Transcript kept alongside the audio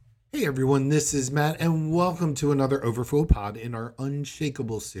Hey everyone, this is Matt, and welcome to another Overflow Pod in our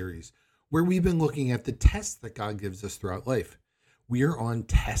Unshakable series, where we've been looking at the tests that God gives us throughout life. We are on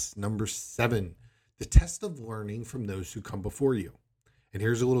test number 7, the test of learning from those who come before you. And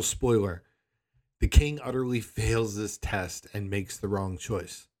here's a little spoiler. The king utterly fails this test and makes the wrong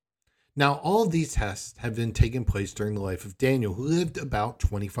choice. Now, all of these tests have been taking place during the life of Daniel, who lived about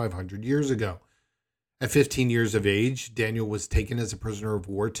 2,500 years ago. At 15 years of age, Daniel was taken as a prisoner of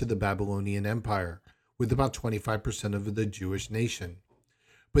war to the Babylonian Empire, with about 25% of the Jewish nation.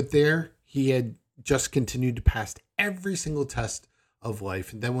 But there, he had just continued to pass every single test of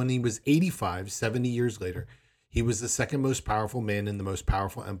life. And then when he was 85, 70 years later, he was the second most powerful man in the most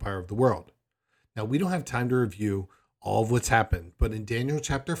powerful empire of the world. Now, we don't have time to review all of what's happened, but in Daniel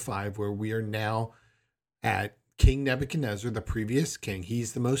chapter 5, where we are now at King Nebuchadnezzar, the previous king,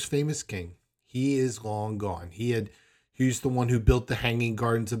 he's the most famous king. He is long gone. He's the one who built the Hanging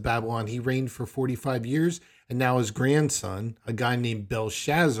Gardens of Babylon. He reigned for 45 years, and now his grandson, a guy named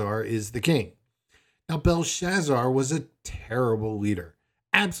Belshazzar, is the king. Now, Belshazzar was a terrible leader,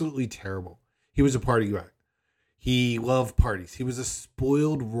 absolutely terrible. He was a party guy. He loved parties. He was a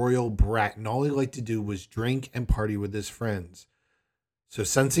spoiled royal brat, and all he liked to do was drink and party with his friends. So,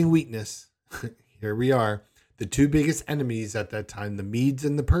 sensing weakness, here we are. The two biggest enemies at that time, the Medes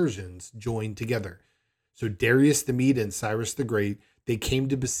and the Persians, joined together. So Darius the Mede and Cyrus the Great, they came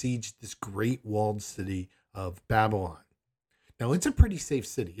to besiege this great walled city of Babylon. Now, it's a pretty safe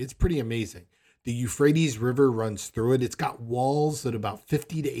city. It's pretty amazing. The Euphrates River runs through it. It's got walls at about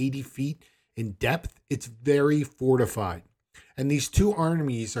 50 to 80 feet in depth. It's very fortified. And these two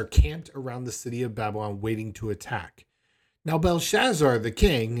armies are camped around the city of Babylon waiting to attack. Now, Belshazzar, the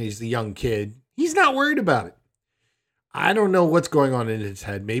king, he's the young kid, he's not worried about it. I don't know what's going on in his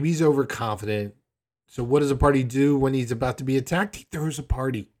head. Maybe he's overconfident. So what does a party do when he's about to be attacked? He throws a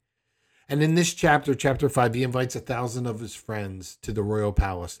party. And in this chapter, chapter 5, he invites 1,000 of his friends to the royal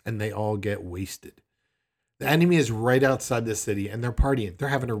palace, and they all get wasted. The enemy is right outside the city, and they're partying. They're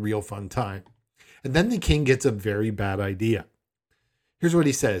having a real fun time. And then the king gets a very bad idea. Here's what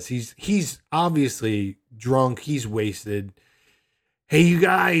he says. He's obviously drunk. He's wasted. Hey, you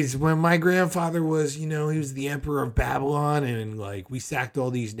guys, when my grandfather was, he was the emperor of Babylon, and we sacked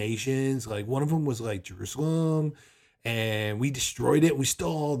all these nations. One of them was Jerusalem, and we destroyed it. We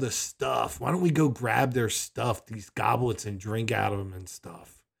stole all this stuff. Why don't we go grab their stuff, these goblets, and drink out of them and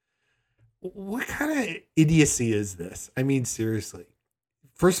stuff? What kind of idiocy is this? I mean, seriously.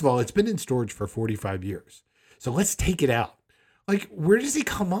 First of all, it's been in storage for 45 years. So let's take it out. Where does he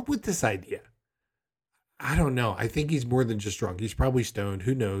come up with this idea? I don't know. I think he's more than just drunk. He's probably stoned.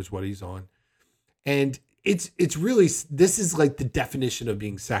 Who knows what he's on? And it's really, this is the definition of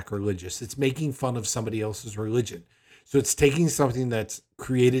being sacrilegious. It's making fun of somebody else's religion. So it's taking something that's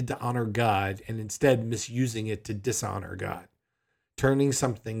created to honor God and instead misusing it to dishonor God, turning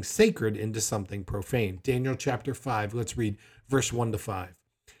something sacred into something profane. Daniel chapter 5, let's read verse 1 to 5.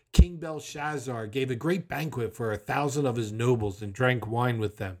 King Belshazzar gave a great banquet for 1,000 of his nobles and drank wine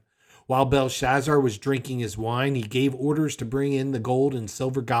with them. While Belshazzar was drinking his wine, he gave orders to bring in the gold and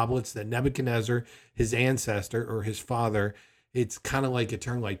silver goblets that Nebuchadnezzar, his ancestor or his father, it's kind of like a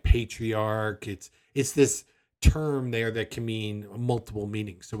term like patriarch. It's this term there that can mean multiple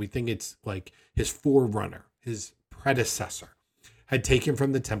meanings. So we think it's like his forerunner, his predecessor, had taken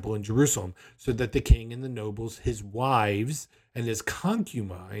from the temple in Jerusalem so that the king and the nobles, his wives and his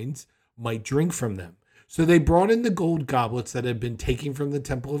concubines might drink from them. So they brought in the gold goblets that had been taken from the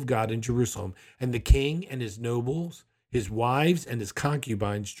temple of God in Jerusalem, and the king and his nobles, his wives, and his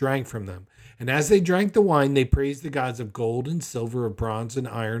concubines drank from them. And as they drank the wine, they praised the gods of gold and silver, of bronze and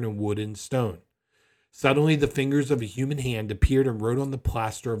iron and wood and stone. Suddenly the fingers of a human hand appeared and wrote on the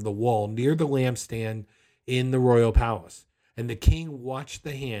plaster of the wall near the lampstand in the royal palace. And the king watched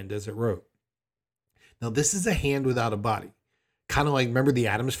the hand as it wrote. Now this is a hand without a body. Kind of like, remember the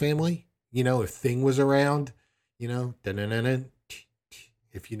Addams Family? If Thing was around, if you know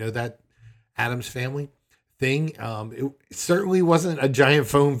that Addams Family Thing, it certainly wasn't a giant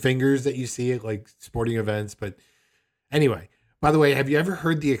foam fingers that you see at sporting events. But anyway, by the way, have you ever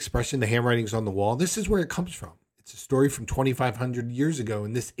heard the expression, the handwriting's on the wall? This is where it comes from. It's a story from 2,500 years ago.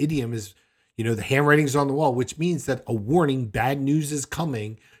 And this idiom is, the handwriting's on the wall, which means that a warning, bad news is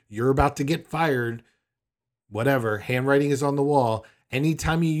coming. You're about to get fired. Whatever, handwriting is on the wall.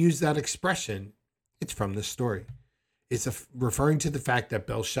 Anytime you use that expression, it's from this story. It's referring to the fact that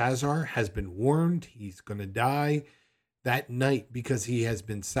Belshazzar has been warned he's going to die that night because he has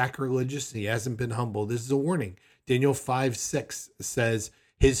been sacrilegious. He hasn't been humble. This is a warning. Daniel 5:6 says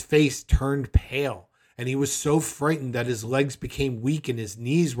his face turned pale and he was so frightened that his legs became weak and his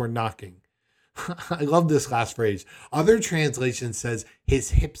knees were knocking. I love this last phrase. Other translation says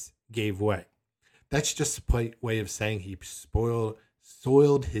his hips gave way. That's just a polite way of saying he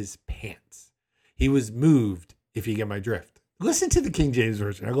soiled his pants. He was moved, if you get my drift. Listen to the King James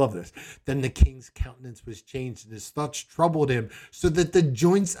Version. I love this. Then the king's countenance was changed, and his thoughts troubled him, so that the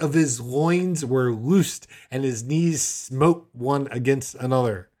joints of his loins were loosed, and his knees smote one against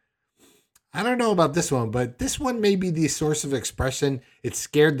another. I don't know about this one, but this one may be the source of expression. It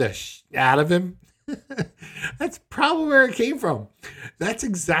scared the out of him. That's probably where it came from. That's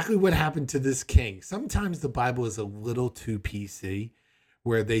exactly what happened to this king. Sometimes the Bible is a little too PC,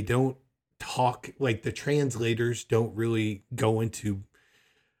 where they don't talk, like the translators don't really go into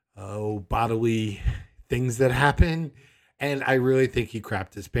bodily things that happen. And I really think he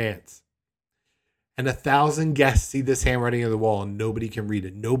crapped his pants. And 1,000 guests see this handwriting on the wall, and nobody can read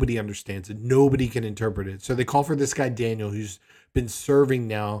it. Nobody understands it. Nobody can interpret it. So they call for this guy, Daniel, who's been serving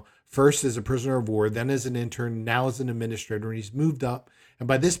now, first as a prisoner of war, then as an intern, now as an administrator, and he's moved up. And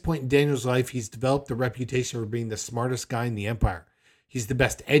by this point in Daniel's life, he's developed the reputation for being the smartest guy in the empire. He's the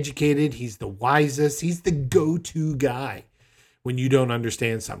best educated. He's the wisest. He's the go-to guy when you don't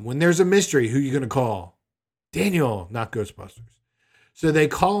understand something. When there's a mystery, who are you going to call? Daniel, not Ghostbusters. So they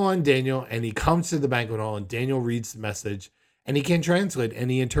call on Daniel, and he comes to the banquet hall, and Daniel reads the message, and he can translate, and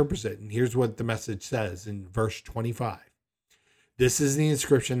he interprets it. And here's what the message says in verse 25. This is the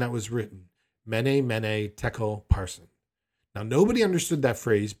inscription that was written, Mene, Mene, Tekel, Parsin. Now, nobody understood that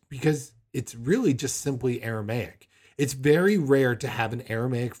phrase because it's really just simply Aramaic. It's very rare to have an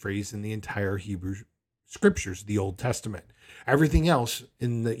Aramaic phrase in the entire Hebrew scriptures, the Old Testament. Everything else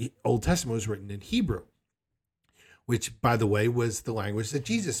in the Old Testament was written in Hebrew, which, by the way, was the language that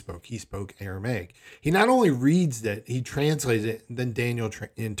Jesus spoke. He spoke Aramaic. He not only reads it, he translates it, and then Daniel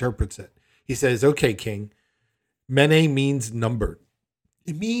interprets it. He says, okay, king, Mene means numbered.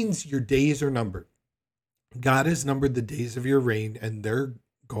 It means your days are numbered. God has numbered the days of your reign, and they're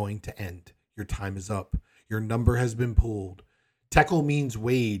going to end. Your time is up. Your number has been pulled. Tekel means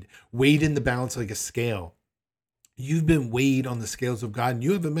weighed in the balance like a scale. You've been weighed on the scales of God, and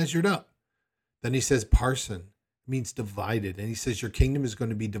you haven't measured up. Then he says, Parsin means divided. And he says, your kingdom is going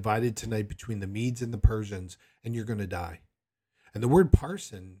to be divided tonight between the Medes and the Persians, and you're going to die. And the word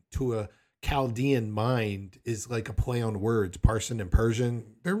parsin to a Chaldean mind is like a play on words. Parsin and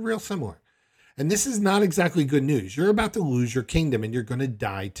Persian, they're real similar. And this is not exactly good news. You're about to lose your kingdom, and you're going to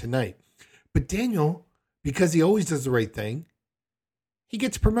die tonight. But Daniel, because he always does the right thing, he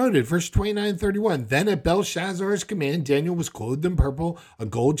gets promoted. Verse 29 and 31. Then at Belshazzar's command, Daniel was clothed in purple. A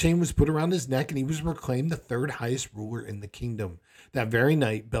gold chain was put around his neck, and he was proclaimed the third highest ruler in the kingdom. That very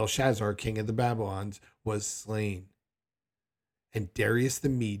night, Belshazzar, king of the Babylons, was slain. And Darius the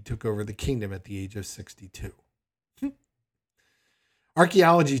Mede took over the kingdom at the age of 62.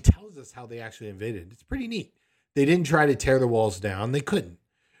 Archaeology tells us how they actually invaded. It's pretty neat. They didn't try to tear the walls down. They couldn't.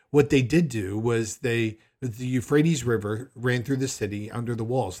 What they did do was the Euphrates River ran through the city under the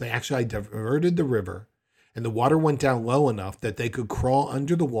walls. They actually diverted the river, and the water went down low enough that they could crawl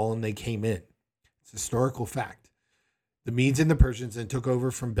under the wall, and they came in. It's a historical fact. The Medes and the Persians then took over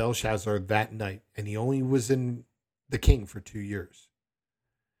from Belshazzar that night, and he only was in the king for 2 years.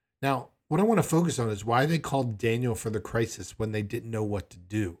 Now, what I want to focus on is why they called Daniel for the crisis when they didn't know what to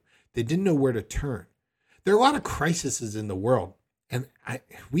do. They didn't know where to turn. There are a lot of crises in the world, and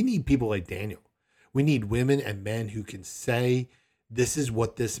we need people like Daniel. We need women and men who can say, this is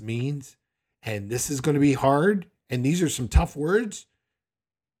what this means, and this is going to be hard, and these are some tough words,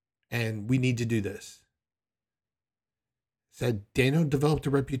 and we need to do this. Said Daniel developed a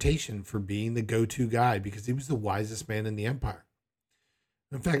reputation for being the go-to guy because he was the wisest man in the empire.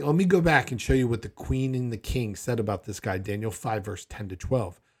 In fact, let me go back and show you what the queen and the king said about this guy, Daniel 5, verse 10 to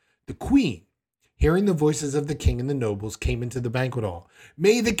 12. The queen, hearing the voices of the king and the nobles, came into the banquet hall.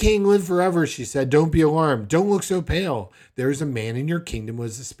 May the king live forever, she said. Don't be alarmed. Don't look so pale. There is a man in your kingdom who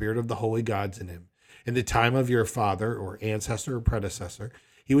has the spirit of the holy gods in him. In the time of your father or ancestor or predecessor,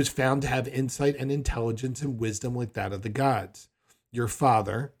 he was found to have insight and intelligence and wisdom like that of the gods. Your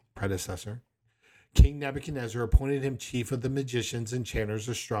father, predecessor, King Nebuchadnezzar, appointed him chief of the magicians, enchanters,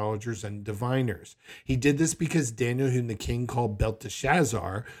 astrologers, and diviners. He did this because Daniel, whom the king called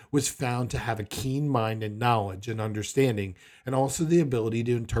Belteshazzar, was found to have a keen mind and knowledge and understanding, and also the ability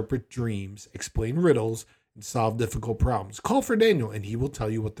to interpret dreams, explain riddles, and solve difficult problems. Call for Daniel, and he will tell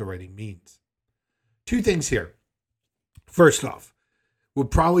you what the writing means. Two things here. First off, would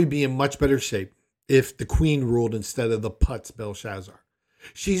probably be in much better shape if the queen ruled instead of the putz Belshazzar.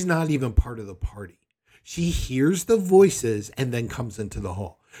 She's not even part of the party. She hears the voices and then comes into the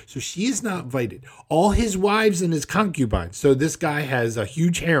hall. So she is not invited. All his wives and his concubines. So this guy has a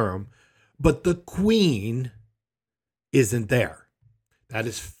huge harem, but the queen isn't there. That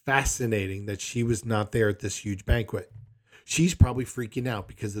is fascinating that she was not there at this huge banquet. She's probably freaking out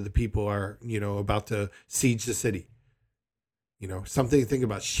because of the people are, about to siege the city. Something to think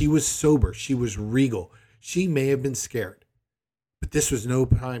about. She was sober. She was regal. She may have been scared, but this was no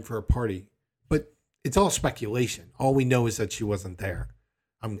time for a party. But it's all speculation. All we know is that she wasn't there.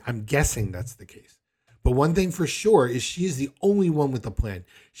 I'm guessing that's the case. But one thing for sure is she is the only one with a plan.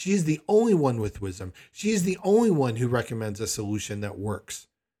 She is the only one with wisdom. She is the only one who recommends a solution that works.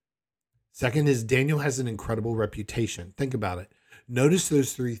 Second is Daniel has an incredible reputation. Think about it. Notice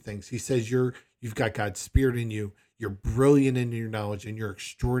those three things. He says you've got God's spirit in you. You're brilliant in your knowledge and you're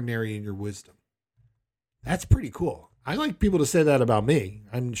extraordinary in your wisdom. That's pretty cool. I like people to say that about me.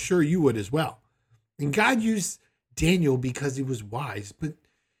 I'm sure you would as well. And God used Daniel because he was wise. But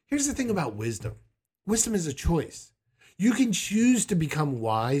here's the thing about wisdom. Wisdom is a choice. You can choose to become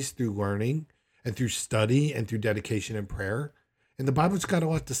wise through learning and through study and through dedication and prayer. And the Bible's got a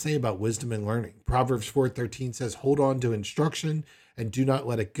lot to say about wisdom and learning. Proverbs 4:13 says, hold on to instruction and do not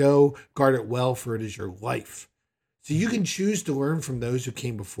let it go. Guard it well, for it is your life. So you can choose to learn from those who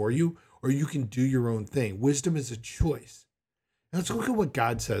came before you, or you can do your own thing. Wisdom is a choice. Now let's look at what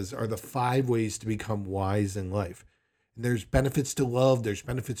God says are the 5 ways to become wise in life. And there's benefits to love, there's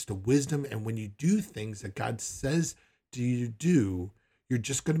benefits to wisdom. And when you do things that God says to you to do, you're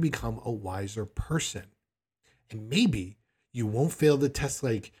just going to become a wiser person. And maybe you won't fail the test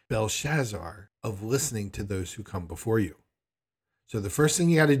like Belshazzar of listening to those who come before you. So the first thing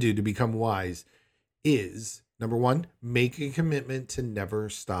you got to do to become wise is, number 1, make a commitment to never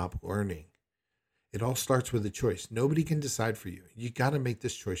stop learning. It all starts with a choice. Nobody can decide for you. You got to make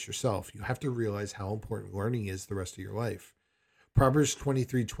this choice yourself. You have to realize how important learning is the rest of your life. Proverbs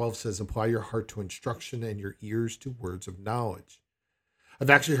 23:12 says, apply your heart to instruction and your ears to words of knowledge. I've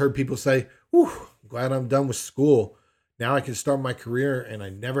actually heard people say, I'm glad I'm done with school. Now I can start my career and I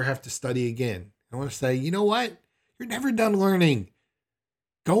never have to study again. I want to say, you know what? You're never done learning.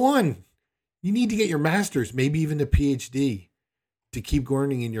 Go on. You need to get your master's, maybe even a PhD, to keep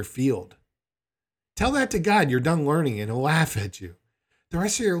learning in your field. Tell that to God. You're done learning and he'll laugh at you. The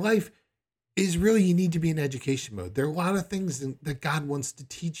rest of your life is really, you need to be in education mode. There are a lot of things that God wants to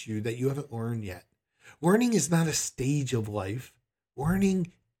teach you that you haven't learned yet. Learning is not a stage of life.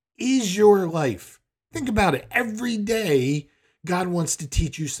 Learning is your life. Think about it. Every day, God wants to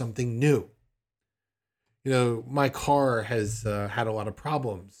teach you something new. My car has had a lot of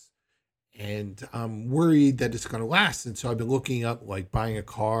problems and I'm worried that it's going to last. And so I've been looking up like buying a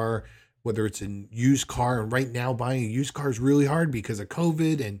car, whether it's a used car. And right now buying a used car is really hard because of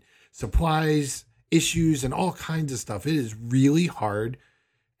COVID and supplies issues and all kinds of stuff. It is really hard.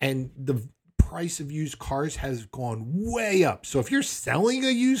 And the price of used cars has gone way up. So if you're selling a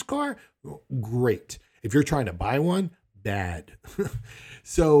used car, great. If you're trying to buy one, bad.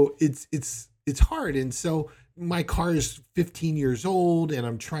 So it's hard. And so my car is 15 years old and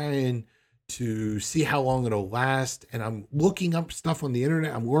I'm trying to see how long it'll last. And I'm looking up stuff on the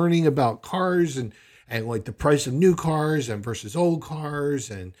internet. I'm learning about cars and like the price of new cars and versus old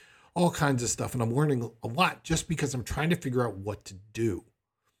cars and all kinds of stuff. And I'm learning a lot just because I'm trying to figure out what to do.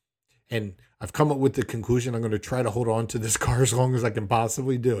 And I've come up with the conclusion I'm going to try to hold on to this car as long as I can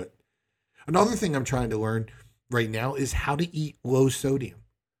possibly do it. Another thing I'm trying to learn right now is how to eat low sodium.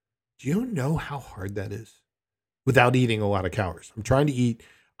 Do you know how hard that is? Without eating a lot of calories. I'm trying to eat,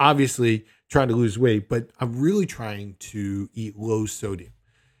 obviously trying to lose weight, but I'm really trying to eat low sodium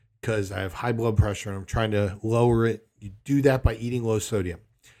because I have high blood pressure and I'm trying to lower it. You do that by eating low sodium.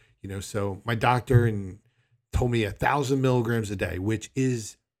 So my doctor told me 1,000 milligrams a day, which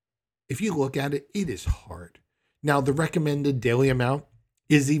is, if you look at it, it is hard. Now the recommended daily amount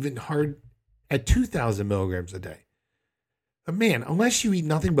is even hard at 2,000 milligrams a day. But man, unless you eat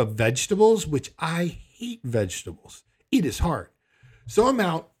nothing but vegetables, which I hate vegetables, it is hard. So I'm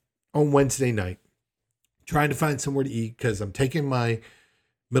out on Wednesday night trying to find somewhere to eat because I'm taking my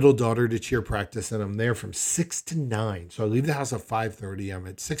middle daughter to cheer practice and I'm there from 6 to 9. So I leave the house at 5:30. I'm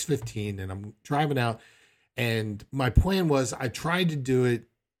at 6:15 and I'm driving out. And my plan was I tried to do it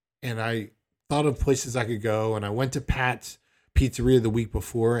and I thought of places I could go. And I went to Pat's Pizzeria the week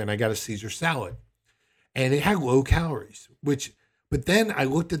before and I got a Caesar salad. And it had low calories, but then I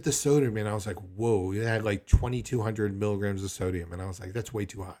looked at the sodium and I was like, whoa, it had like 2,200 milligrams of sodium. And I was like, that's way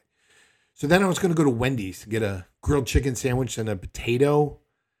too high. So then I was going to go to Wendy's to get a grilled chicken sandwich and a potato.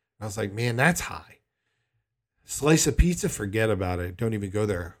 I was like, man, that's high. Slice of pizza, forget about it. Don't even go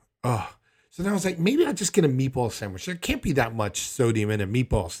there. Oh, So then I was like, maybe I'll just get a meatball sandwich. There can't be that much sodium in a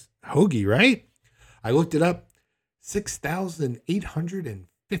meatball hoagie, right? I looked it up,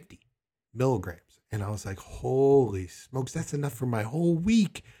 6,850 milligrams. And I was like, holy smokes, that's enough for my whole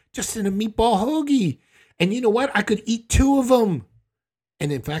week just in a meatball hoagie. And you know what? I could eat 2 of them.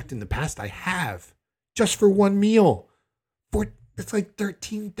 And in fact, in the past, I have just for one meal. It's like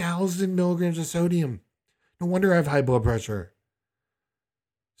 13,000 milligrams of sodium. No wonder I have high blood pressure.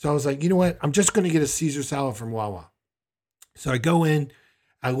 So I was like, you know what? I'm just going to get a Caesar salad from Wawa. So I go in,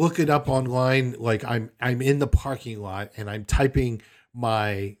 I look it up online. Like I'm in the parking lot and I'm typing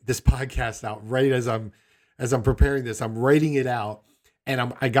this podcast out right as I'm preparing this. I'm writing it out,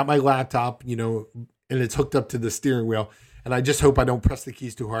 and I got my laptop, and it's hooked up to the steering wheel. And I just hope I don't press the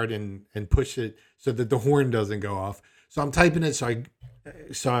keys too hard and push it so that the horn doesn't go off. So I'm typing it.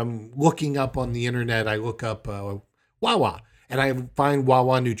 So I'm looking up on the internet. I look up Wawa, and I find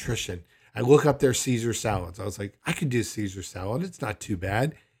Wawa Nutrition. I look up their Caesar salads. I was like, I could do Caesar salad. It's not too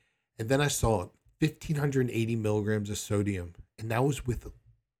bad. And then I saw 1,580 milligrams of sodium, and that was with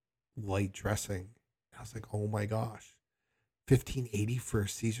light dressing. I was like, oh my gosh, 1,580 for a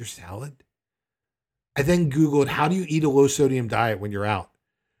Caesar salad? I then Googled, how do you eat a low sodium diet when you're out?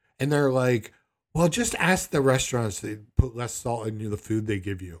 And they're like, well, just ask the restaurants to put less salt into the food they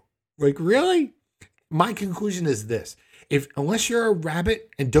give you. Like, really? My conclusion is this. Unless you're a rabbit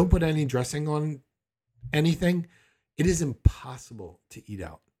and don't put any dressing on anything, it is impossible to eat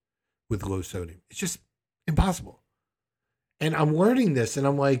out with low sodium. It's just impossible. And I'm learning this, and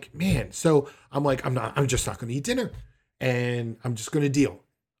I'm like, man. So I'm like, I'm just not going to eat dinner, and I'm just going to deal.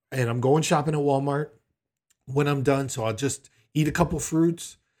 And I'm going shopping at Walmart when I'm done. So I'll just eat a couple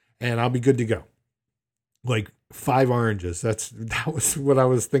fruits and I'll be good to go. Like 5 oranges. That was what I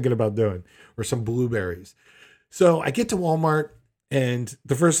was thinking about doing, or some blueberries. So I get to Walmart, and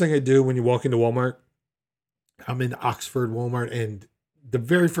the first thing I do when you walk into Walmart, I'm in Oxford Walmart, and the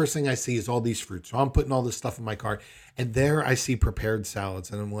very first thing I see is all these fruits. So I'm putting all this stuff in my cart, and there I see prepared salads,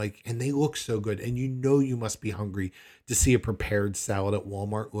 and I'm like, and they look so good. And you must be hungry to see a prepared salad at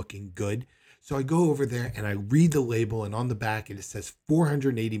Walmart looking good. So I go over there and I read the label, and on the back it says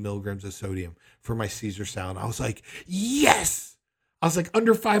 480 milligrams of sodium for my Caesar salad. I was like, yes. I was like,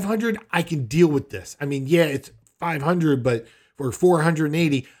 under 500, I can deal with this. I mean, yeah, it's 500, but for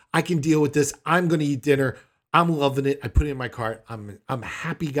 480, I can deal with this. I'm going to eat dinner. I'm loving it. I put it in my cart. I'm a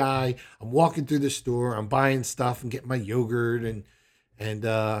happy guy. I'm walking through the store. I'm buying stuff and getting my yogurt and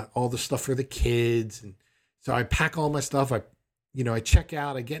all the stuff for the kids. And so I pack all my stuff. I check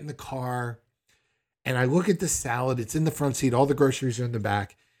out. I get in the car, and I look at the salad. It's in the front seat. All the groceries are in the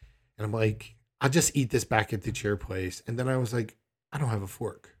back. And I'm like, I'll just eat this back at the chair place. And then I was like, I don't have a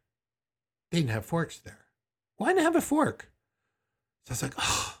fork. They didn't have forks there. Why didn't I have a fork? So I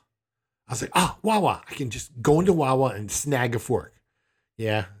was like, Wawa. I can just go into Wawa and snag a fork.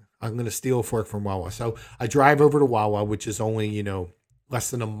 Yeah, I'm going to steal a fork from Wawa. So I drive over to Wawa, which is only,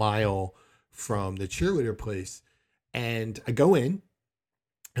 less than a mile from the cheerleader place. And I go in,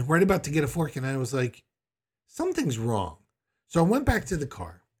 and right about to get a fork, and I was like, something's wrong. So I went back to the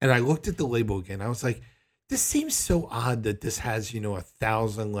car, and I looked at the label again. I was like, this seems so odd that this has,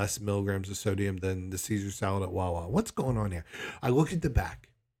 1,000 less milligrams of sodium than the Caesar salad at Wawa. What's going on here? I look at the back,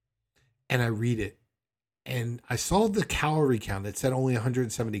 and I read it, and I saw the calorie count. It said only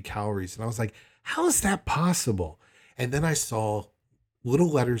 170 calories. And I was like, how is that possible? And then I saw little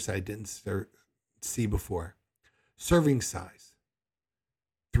letters I didn't see before. Serving size,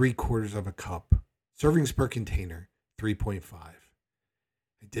 3/4 of a cup. Servings per container, 3.5.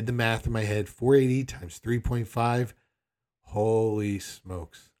 I did the math in my head. 480 times 3.5. Holy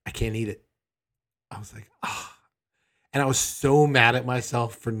smokes. I can't eat it. I was like, And I was so mad at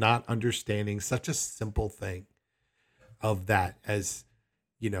myself for not understanding such a simple thing of that as,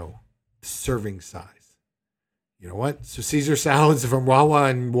 serving size. You know what? So Caesar salads from Wawa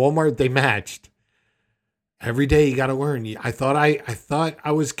and Walmart, they matched. Every day you got to learn. I thought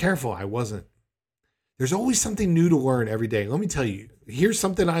I was careful. I wasn't. There's always something new to learn every day. Let me tell you, here's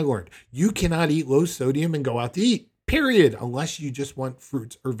something I learned. You cannot eat low sodium and go out to eat, period, unless you just want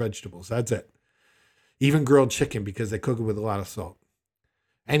fruits or vegetables. That's it. Even grilled chicken, because they cook it with a lot of salt.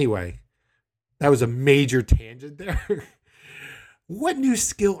 Anyway, that was a major tangent there. What new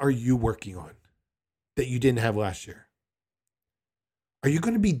skill are you working on that you didn't have last year? Are you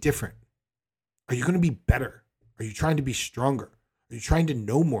going to be different? Are you going to be better? Are you trying to be stronger? Are you trying to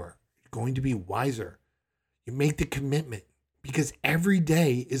know more? Are you going to be wiser? You make the commitment, because every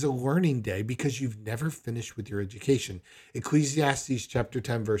day is a learning day, because you've never finished with your education. Ecclesiastes chapter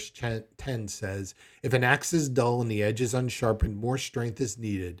 10, verse 10 says, if an axe is dull and the edge is unsharpened, more strength is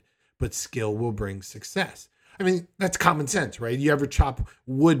needed, but skill will bring success. I mean, that's common sense, right? You ever chop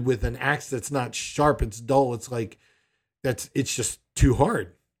wood with an axe that's not sharp, it's dull, it's just too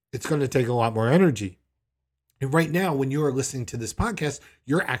hard. It's going to take a lot more energy. And right now, when you are listening to this podcast,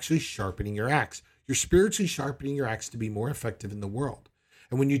 you're actually sharpening your axe. You're spiritually sharpening your axe to be more effective in the world.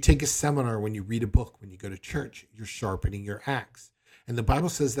 And when you take a seminar, when you read a book, when you go to church, you're sharpening your axe. And the Bible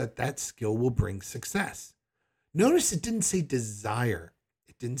says that that skill will bring success. Notice it didn't say desire.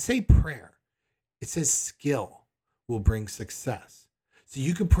 It didn't say prayer. It says skill will bring success. So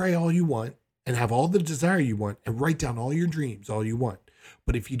you can pray all you want and have all the desire you want and write down all your dreams, all you want.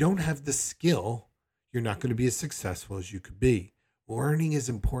 But if you don't have the skill, you're not going to be as successful as you could be. Learning is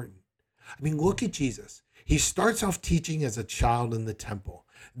important. I mean, look at Jesus. He starts off teaching as a child in the temple.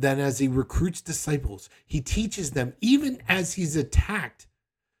 Then as he recruits disciples, he teaches them even as he's attacked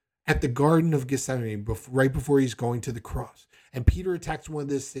at the Garden of Gethsemane, right before he's going to the cross. And Peter attacks one of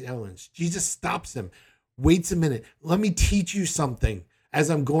the assailants. Jesus stops him, waits a minute. Let me teach you something as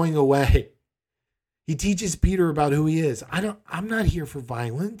I'm going away. He teaches Peter about who he is. I'm not here for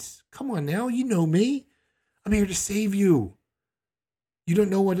violence. Come on now, you know me. I'm here to save you. You don't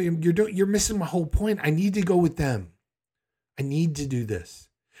know what you're doing. You're missing my whole point. I need to go with them. I need to do this.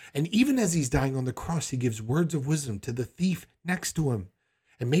 And even as he's dying on the cross, he gives words of wisdom to the thief next to him,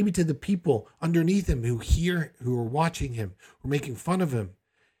 and maybe to the people underneath him who are watching him, who are making fun of him.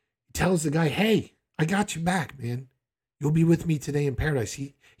 He tells the guy, hey, I got you back, man. You'll be with me today in paradise.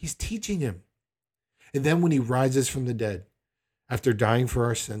 He's teaching him. And then when he rises from the dead, after dying for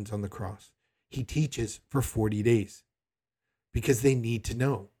our sins on the cross, he teaches for 40 days because they need to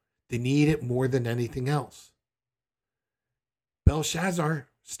know. They need it more than anything else. Belshazzar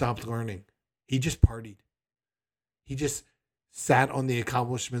stopped learning. He just partied. He just sat on the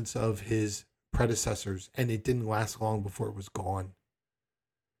accomplishments of his predecessors, and it didn't last long before it was gone.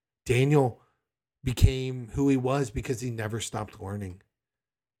 Daniel became who he was because he never stopped learning.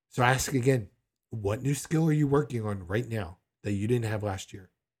 So I ask again, what new skill are you working on right now that you didn't have last year?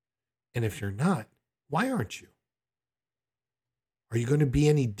 And if you're not, why aren't you? Are you going to be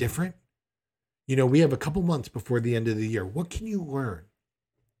any different? You know, we have a couple months before the end of the year. What can you learn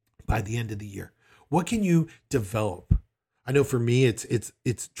by the end of the year? What can you develop? I know for me, it's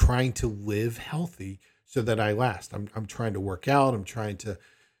trying to live healthy so that I last. I'm trying to work out. I'm trying to,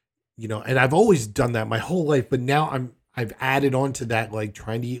 and I've always done that my whole life, but now I've added on to that, like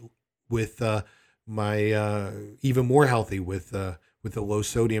trying to eat with my even more healthy with a low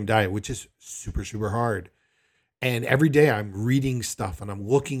sodium diet, which is super, super hard. And every day I'm reading stuff and I'm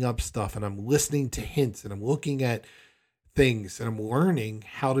looking up stuff and I'm listening to hints and I'm looking at things and I'm learning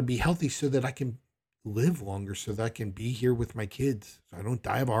how to be healthy so that I can live longer, so that I can be here with my kids, so I don't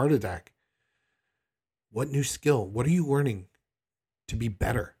die of a heart attack. What new skill? What are you learning to be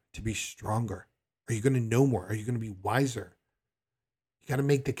better, to be stronger? Are you going to know more? Are you going to be wiser? You got to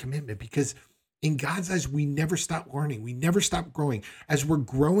make the commitment, because in God's eyes, we never stop learning. We never stop growing. As we're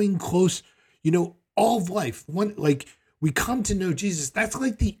growing close, all of life, we come to know Jesus. That's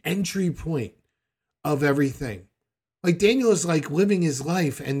like the entry point of everything. Like Daniel is like living his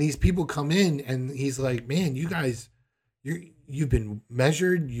life, and these people come in and he's like, man, you guys, you've been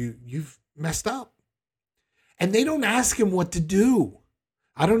measured. You've messed up. And they don't ask him what to do.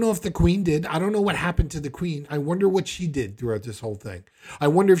 I don't know if the queen did. I don't know what happened to the queen. I wonder what she did throughout this whole thing. I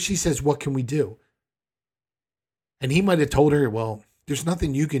wonder if she says, what can we do? And he might have told her, well, there's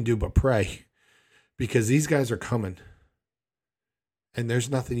nothing you can do but pray, because these guys are coming. And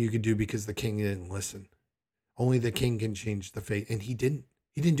there's nothing you can do because the king didn't listen. Only the king can change the fate. And he didn't.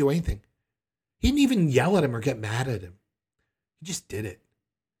 He didn't do anything. He didn't even yell at him or get mad at him. He just did it.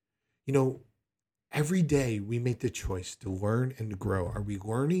 Every day we make the choice to learn and to grow. Are we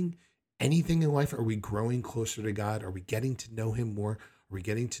learning anything in life? Are we growing closer to God? Are we getting to know him more? Are we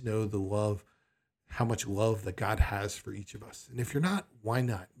getting to know the love, how much love that God has for each of us? And if you're not, why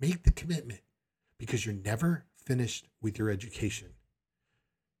not? Make the commitment, because you're never finished with your education.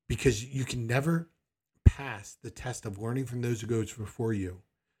 Because you can never pass the test of learning from those who go before you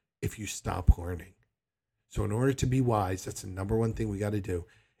if you stop learning. So in order to be wise, that's the number one thing we got to do,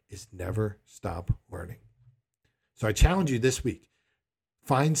 is never stop learning. So I challenge you this week,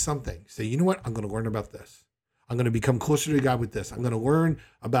 find something. Say, you know what? I'm going to learn about this. I'm going to become closer to God with this. I'm going to learn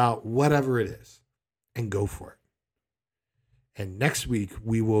about whatever it is, and go for it. And next week,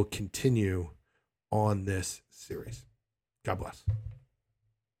 we will continue on this series. God bless.